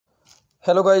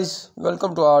Hello guys,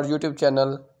 welcome to our YouTube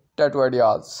channel Tattoo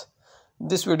Ideas.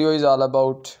 This video is all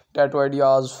about tattoo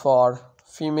ideas for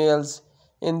females.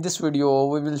 In this video,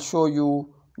 we will show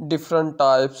you different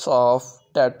types of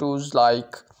tattoos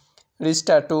like wrist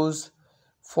tattoos,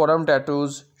 forearm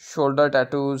tattoos, shoulder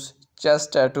tattoos,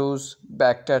 chest tattoos,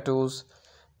 back tattoos,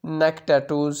 neck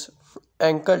tattoos,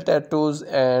 ankle tattoos,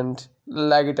 and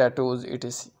leg tattoos,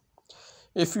 etc.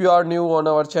 If you are new on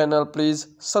our channel, please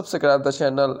subscribe the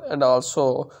channel and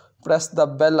also press the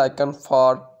bell icon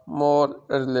for more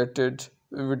related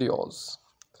videos.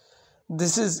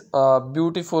 This is a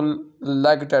beautiful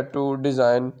leg tattoo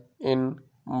design in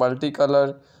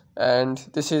multicolor, and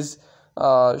this is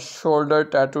a shoulder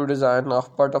tattoo design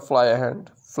of butterfly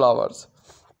and flowers.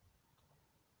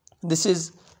 This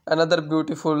is another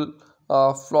beautiful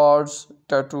flowers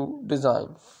tattoo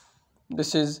design.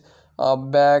 This is a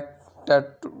back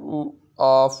tattoo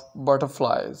of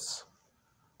butterflies,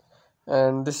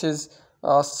 and this is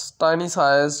a tiny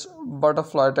sized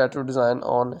butterfly tattoo design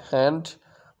on hand,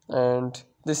 and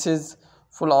this is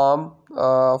full arm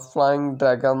flying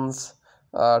dragons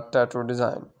tattoo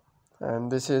design,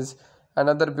 and this is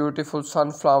another beautiful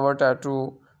sunflower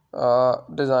tattoo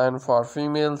design for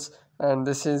females, and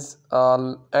this is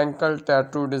ankle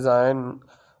tattoo design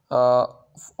uh,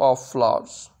 of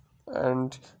flowers,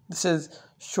 and this is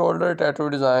shoulder tattoo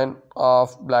design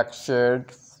of black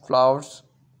shade flowers,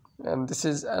 and this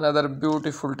is another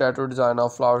beautiful tattoo design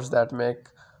of flowers that make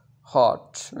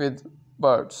heart with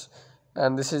birds,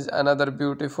 and this is another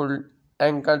beautiful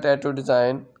ankle tattoo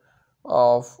design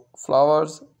of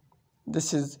flowers.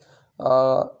 This is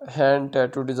a hand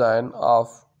tattoo design of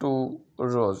two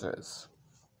roses.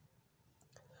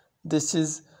 This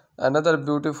is another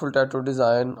beautiful tattoo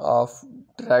design of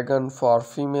dragon for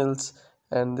females,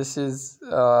 and this is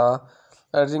a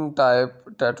ring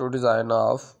type tattoo design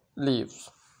of leaves,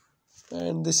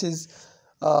 and this is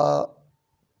uh,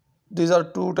 these are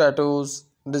two tattoos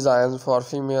designs for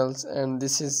females, and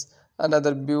this is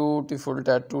another beautiful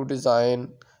tattoo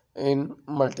design in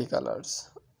multicolors.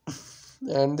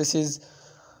 And this is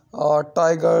a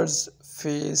tiger's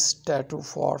face tattoo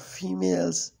for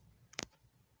females,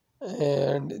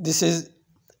 and this is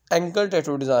ankle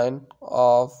tattoo design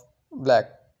of black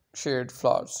shade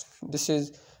flowers. This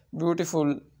is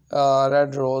beautiful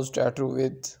red rose tattoo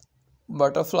with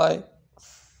butterfly.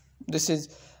 This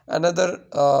is another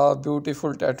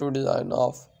beautiful tattoo design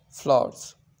of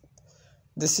flowers.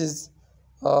 This is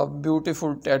a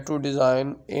beautiful tattoo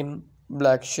design in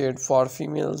black shade for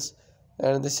females,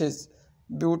 and this is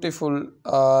beautiful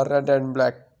red and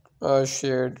black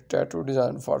shade tattoo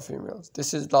design for females.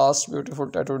 This is last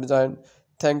beautiful tattoo design.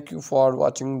 Thank you for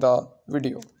watching the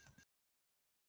video.